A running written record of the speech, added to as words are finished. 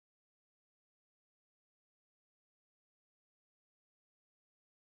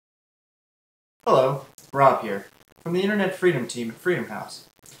Hello, Rob here, from the Internet Freedom team at Freedom House.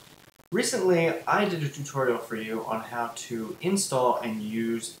 Recently, I did a tutorial for you on how to install and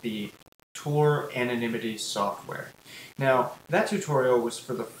use the Tor anonymity software. Now, that tutorial was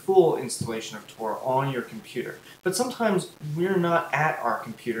for the full installation of Tor on your computer, but sometimes we're not at our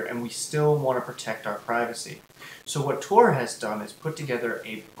computer and we still want to protect our privacy. So what Tor has done is put together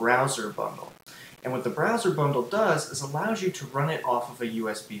a browser bundle. And what the browser bundle does is allows you to run it off of a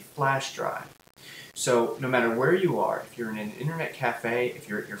USB flash drive. So no matter where you are, if you're in an internet cafe, if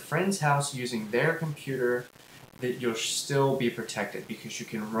you're at your friend's house using their computer, that you'll still be protected because you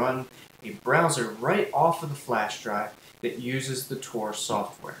can run a browser right off of the flash drive that uses the Tor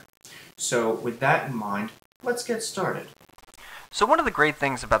software. So with that in mind, let's get started. So one of the great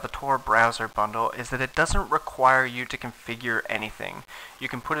things about the Tor Browser Bundle is that it doesn't require you to configure anything. You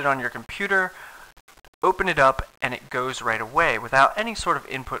can put it on your computer, open it up, and it goes right away without any sort of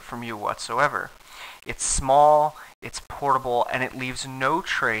input from you whatsoever. It's small, it's portable, and it leaves no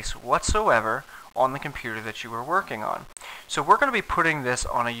trace whatsoever on the computer that you are working on. So we're going to be putting this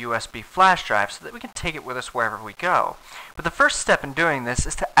on a USB flash drive so that we can take it with us wherever we go. But the first step in doing this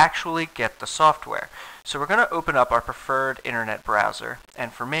is to actually get the software. So we're going to open up our preferred internet browser,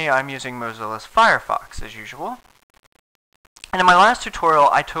 and for me I'm using Mozilla's Firefox as usual. And in my last tutorial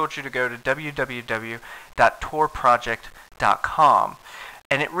I told you to go to www.torproject.com.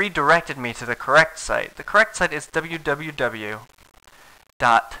 and it redirected me to the correct site. The correct site is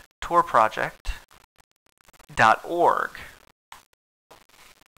www.torproject.org.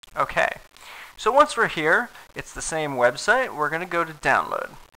 Okay, so once we're here, it's the same website. We're going to go to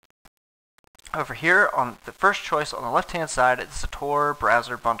download. Over here on the first choice on the left hand side, it's the Tor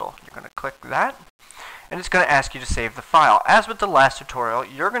Browser Bundle. You're going to click that, and it's going to ask you to save the file. As with the last tutorial,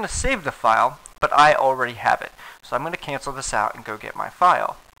 you're going to save the file, but I already have it. So I'm going to cancel this out and go get my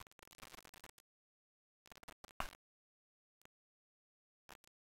file.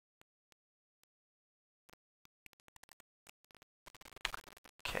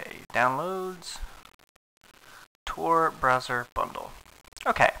 Okay, downloads, Tor Browser Bundle.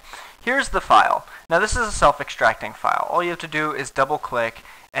 Okay, here's the file. Now this is a self-extracting file. All you have to do is double click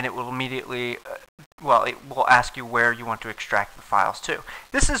and it will immediately, it will ask you where you want to extract the files to.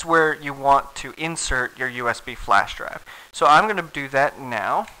 This is where you want to insert your USB flash drive. So I'm going to do that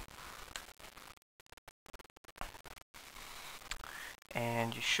now.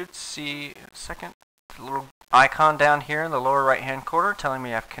 And you should see in a second the little icon down here in the lower right hand corner telling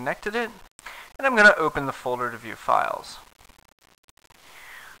me I've connected it. And I'm going to open the folder to view files.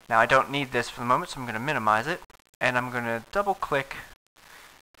 Now I don't need this for the moment, so I'm going to minimize it. And I'm going to double click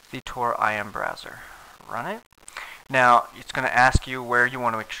the Tor IM browser. Run it. Now it's going to ask you where you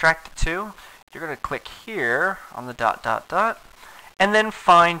want to extract it to. You're going to click here on the ... and then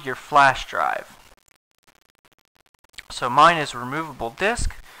find your flash drive. So mine is removable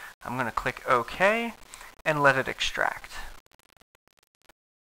disk. I'm going to click OK and let it extract.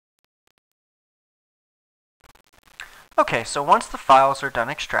 Okay, so once the files are done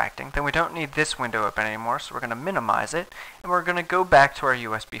extracting, then we don't need this window open anymore, so we're going to minimize it, and we're going to go back to our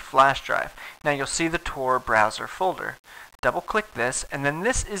USB flash drive. Now you'll see the Tor browser folder. Double click this, and then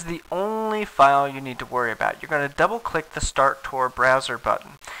this is the only file you need to worry about. You're going to double click the Start Tor Browser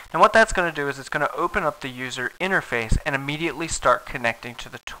button. And what that's going to do is it's going to open up the user interface and immediately start connecting to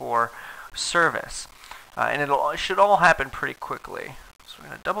the Tor service. And it should all happen pretty quickly. So we're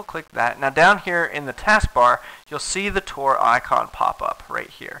going to double click that. Now down here in the taskbar, you'll see the Tor icon pop up right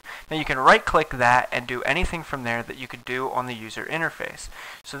here. Now you can right click that and do anything from there that you could do on the user interface.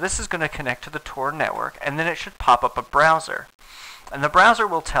 So this is going to connect to the Tor network, and then it should pop up a browser. And the browser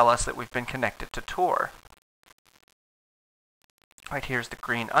will tell us that we've been connected to Tor. Right here's the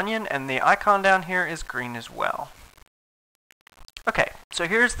green onion, and the icon down here is green as well. Okay, so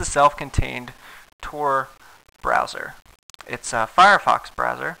here's the self-contained Tor browser. It's a Firefox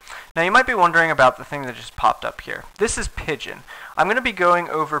browser. Now you might be wondering about the thing that just popped up here. This is Pigeon. I'm going to be going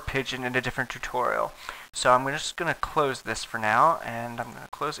over Pigeon in a different tutorial. So I'm just going to close this for now, and I'm going to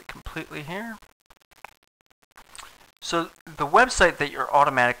close it completely here. So the website that you're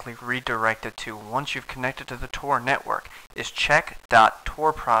automatically redirected to once you've connected to the Tor network is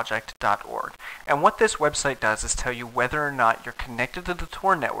check.torproject.org. And what this website does is tell you whether or not you're connected to the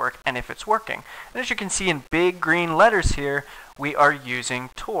Tor network and if it's working. And as you can see in big green letters here, we are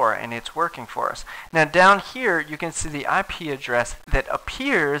using Tor and it's working for us. Now down here you can see the IP address that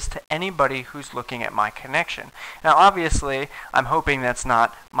appears to anybody who's looking at my connection. Now obviously I'm hoping that's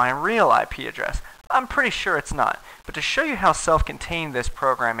not my real IP address. I'm pretty sure it's not. But to show you how self-contained this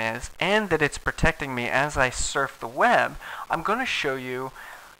program is and that it's protecting me as I surf the web, I'm going to show you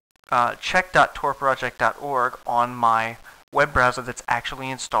check.torproject.org on my web browser that's actually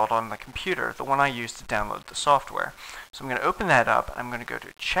installed on the computer, the one I use to download the software. So I'm going to open that up. I'm going to go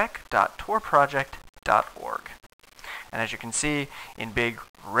to check.torproject.org. And as you can see in big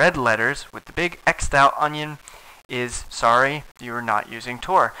red letters with the big X'd out onion is, sorry, you are not using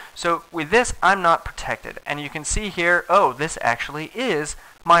Tor. So with this, I'm not protected. And you can see here, oh, this actually is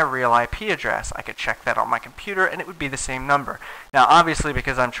my real IP address. I could check that on my computer and it would be the same number. Now obviously,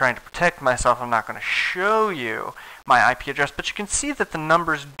 because I'm trying to protect myself, I'm not going to show you my IP address, but you can see that the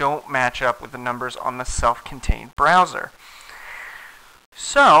numbers don't match up with the numbers on the self-contained browser.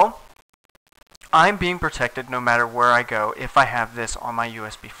 So I'm being protected no matter where I go if I have this on my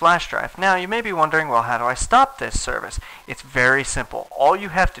USB flash drive. Now you may be wondering, well, how do I stop this service? It's very simple. All you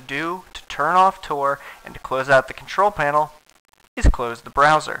have to do to turn off Tor and to close out the control panel is close the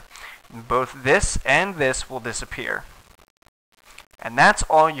browser. Both this and this will disappear. And that's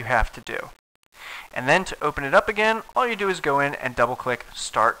all you have to do. And then to open it up again, all you do is go in and double-click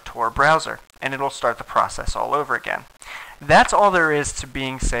Start Tor Browser, and it'll start the process all over again. That's all there is to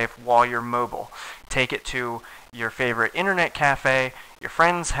being safe while you're mobile. Take it to your favorite internet cafe, your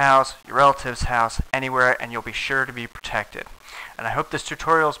friend's house, your relative's house, anywhere, and you'll be sure to be protected. And I hope this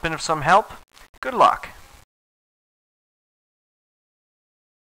tutorial has been of some help. Good luck!